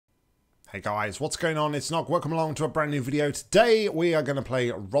Hey guys, what's going on? It's Nock. Welcome along to a brand new video. Today we are going to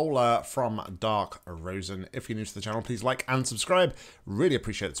play Roller from Dark Rozen. If you're new to the channel, please like and subscribe. Really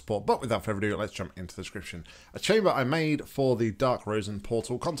appreciate the support. But without further ado, let's jump into the description. A chamber I made for the Dark Rozen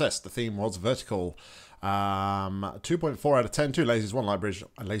Portal contest. The theme was vertical. 2.4 out of 10. 2 lasers, 1 light bridge,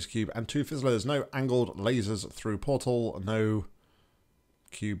 a laser cube, and 2 fizzlers. No angled lasers through portal. No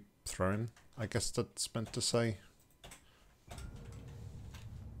cube thrown. I guess that's meant to say.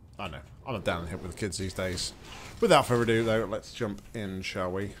 I know, I'm a down hit with kids these days. Without further ado, though, let's jump in,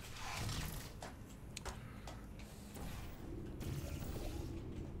 shall we?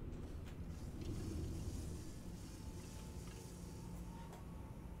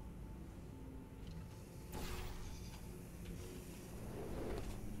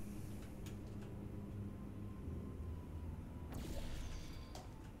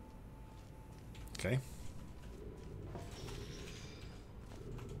 Okay.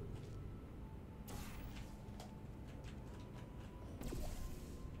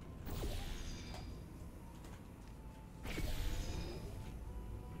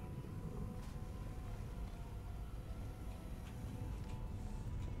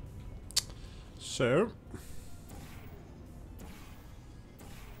 So,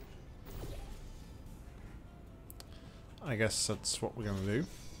 I guess that's what we're going to do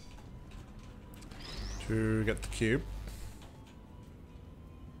to get the cube.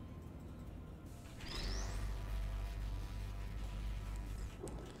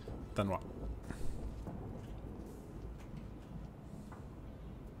 Then what?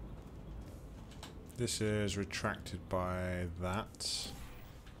 This is retracted by that.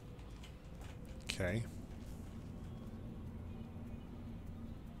 Okay.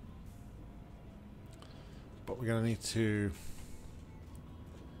 But we're going to need to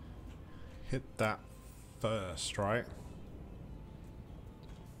hit that first, right?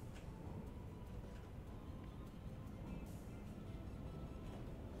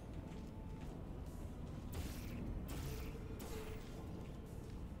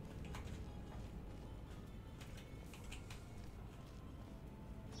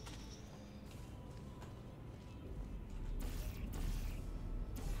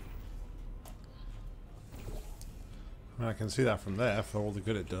 I can see that from there for all the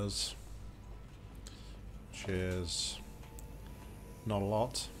good it does, which is not a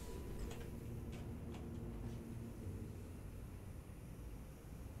lot.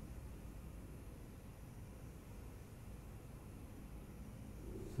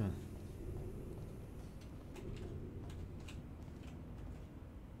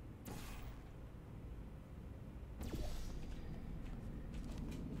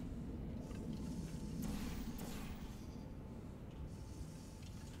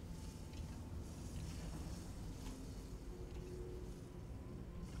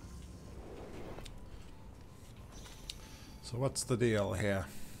 So what's the deal here?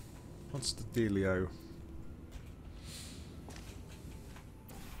 What's the dealio?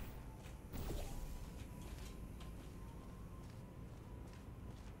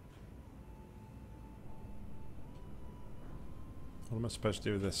 What am I supposed to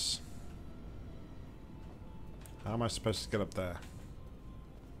do with this? How am I supposed to get up there?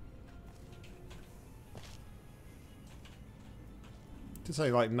 It did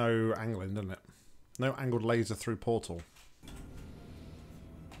say like no angling, didn't it? No angled laser through portal.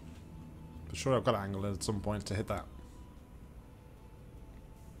 But sure, I've got to angle it at some point to hit that.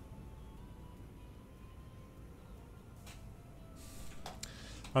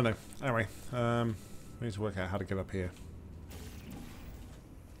 Oh no. Anyway, we need to work out how to get up here.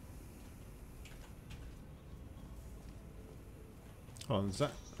 Oh, is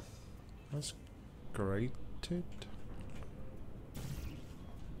that? That's grated.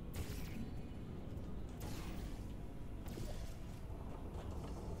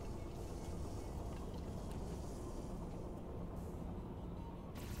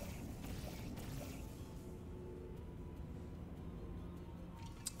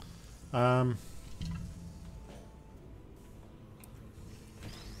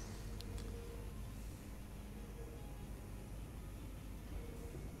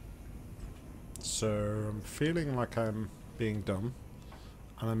 So I'm feeling like I'm being dumb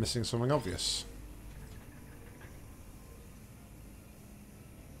and I'm missing something obvious.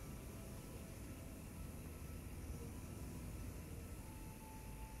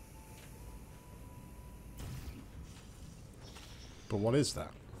 But what is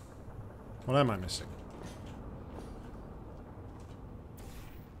that? What am I missing?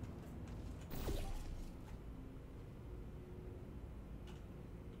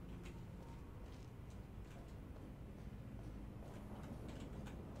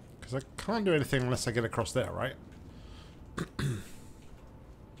 Because I can't do anything unless I get across there, right?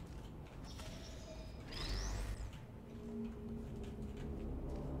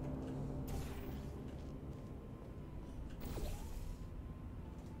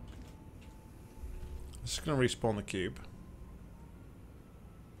 Just going to respawn the cube.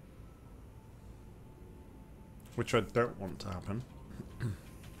 Which I don't want to happen.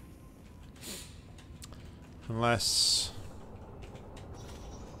 Unless...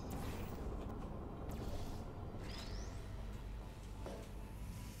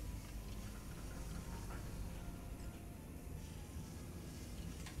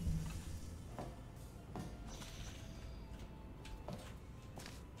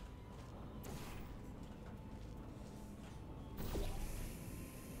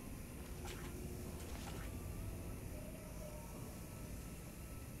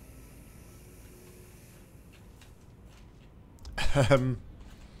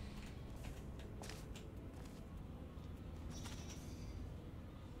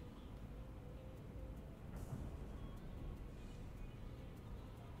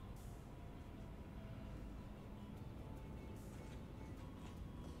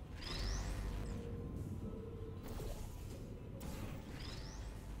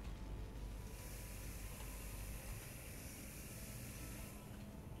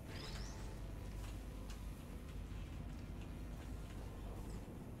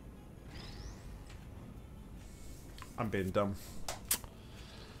 I'm being dumb.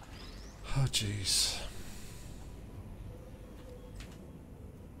 Oh, jeez.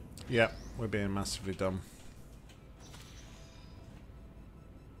 Yep, we're being massively dumb.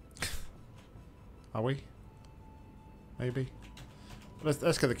 Are we? Maybe?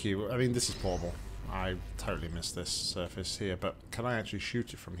 Let's get the cube. I mean, this is portable. I totally missed this surface here, but can I actually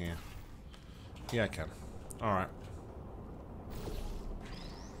shoot it from here? Yeah, I can. Alright.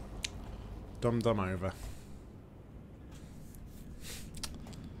 Dumb over.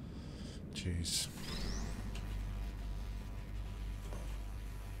 Jeez.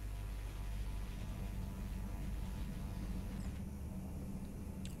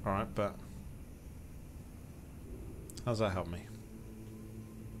 Alright, but how does that help me?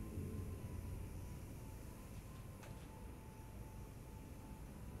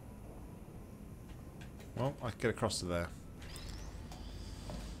 Well, I can get across to there.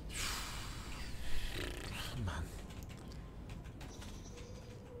 Man.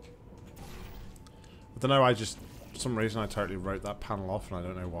 I don't know, for some reason I totally wrote that panel off and I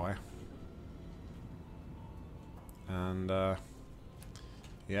don't know why. And,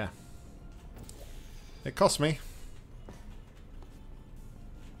 yeah. It cost me.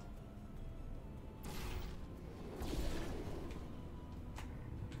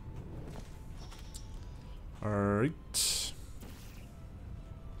 Alright.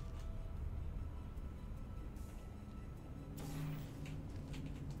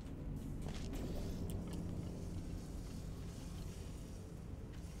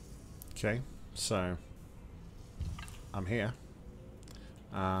 Okay, so I'm here.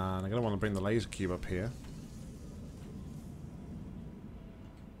 And I'm going to want to bring the laser cube up here.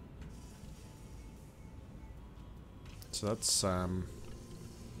 So that's, I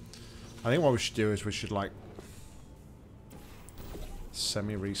think what we should do is we should, like,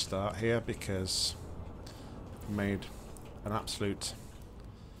 semi-restart here because we made an absolute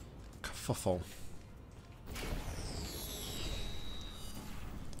kerfuffle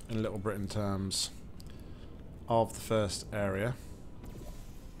in Little Britain terms of the first area.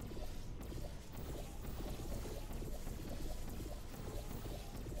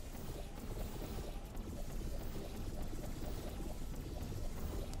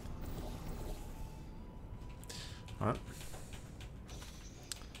 Alright.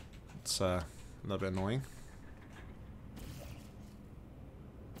 It's a little bit annoying.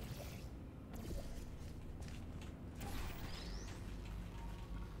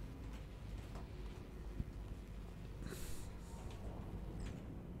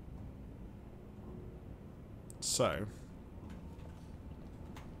 So,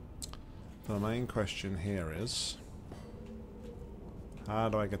 the main question here is, how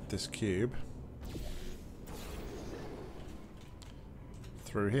do I get this cube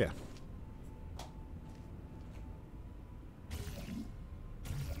through here?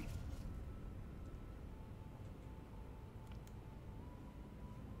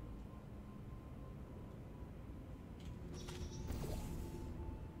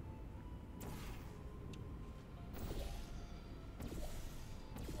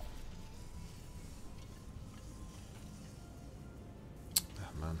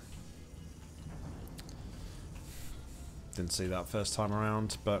 Didn't see that first time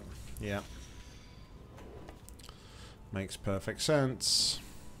around, but yeah. Makes perfect sense.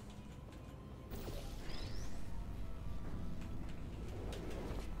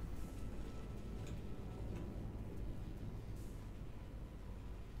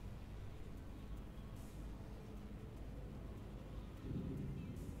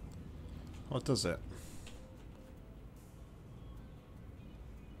 What does it?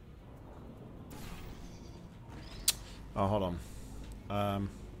 Oh, hold on.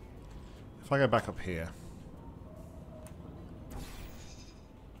 If I go back up here.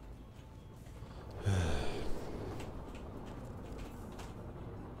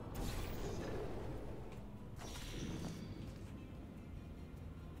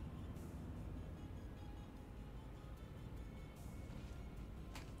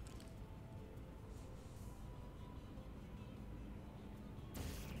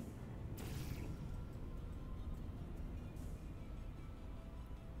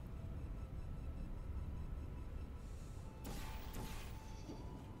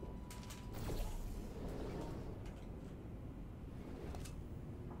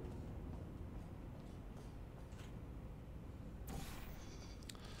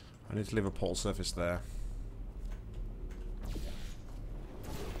 I need to leave a portal surface there.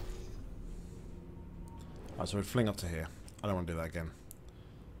 Alright, so we fling up to here. I don't want to do that again.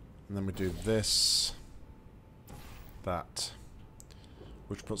 And then we do this, that,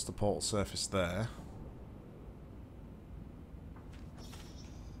 which puts the portal surface there.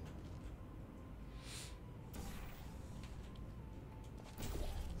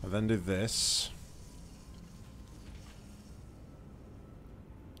 I then do this.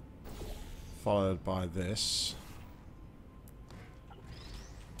 Followed by this.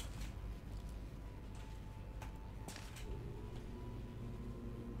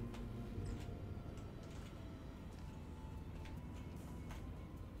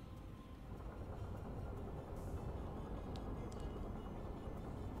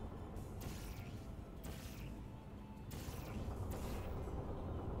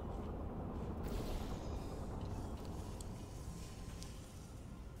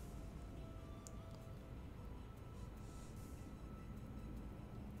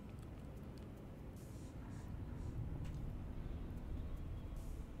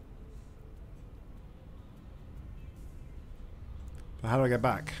 But how do I get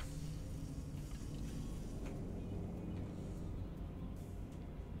back?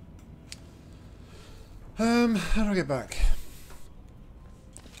 How do I get back?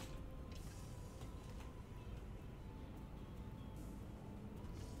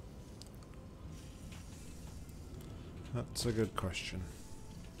 That's a good question.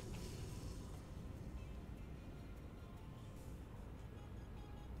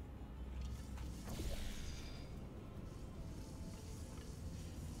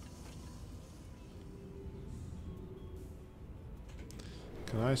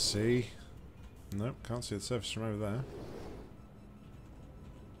 Can I see? Nope, can't see the surface from over there.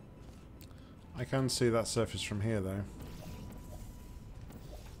 I can see that surface from here though.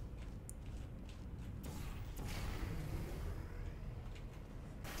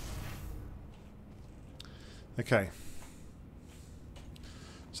 Okay.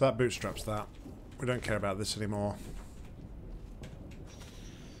 So that bootstraps that. We don't care about this anymore.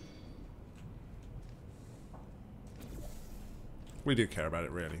 We do care about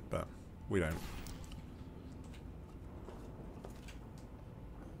it really, but we don't.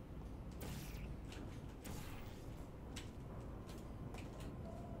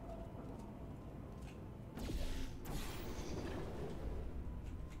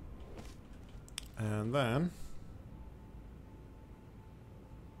 And then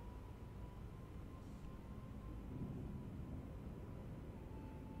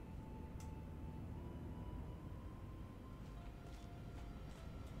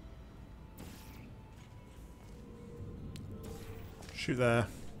shoot there,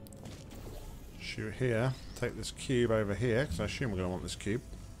 shoot here, take this cube over here, because I assume we're going to want this cube.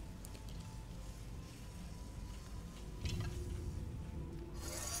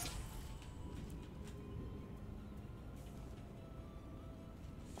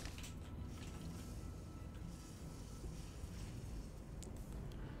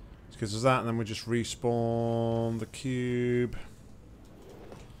 Gives us that, and then we just respawn the cube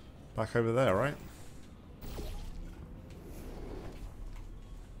back over there, right?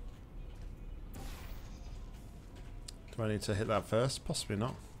 Do I need to hit that first? Possibly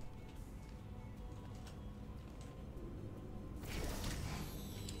not.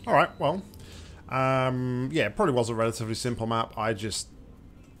 Alright, well. Yeah, it probably was a relatively simple map. I just...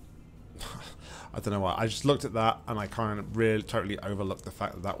 I don't know why. I just looked at that and I kind of really totally overlooked the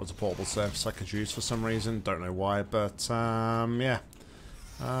fact that that was a portable surface I could use for some reason. Don't know why, but yeah.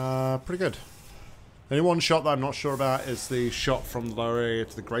 Pretty good. The only one shot that I'm not sure about is the shot from the lower area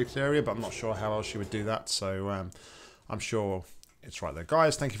to the greater area, but I'm not sure how else you would do that, so I'm sure it's right there.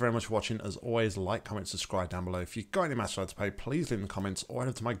 Guys, thank you very much for watching. As always, like, comment, subscribe down below. If you've got any match to play, please leave in the comments or head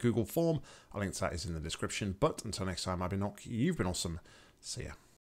over to my Google form. A link to that is in the description. But until next time, I've been Nock. You've been awesome. See ya.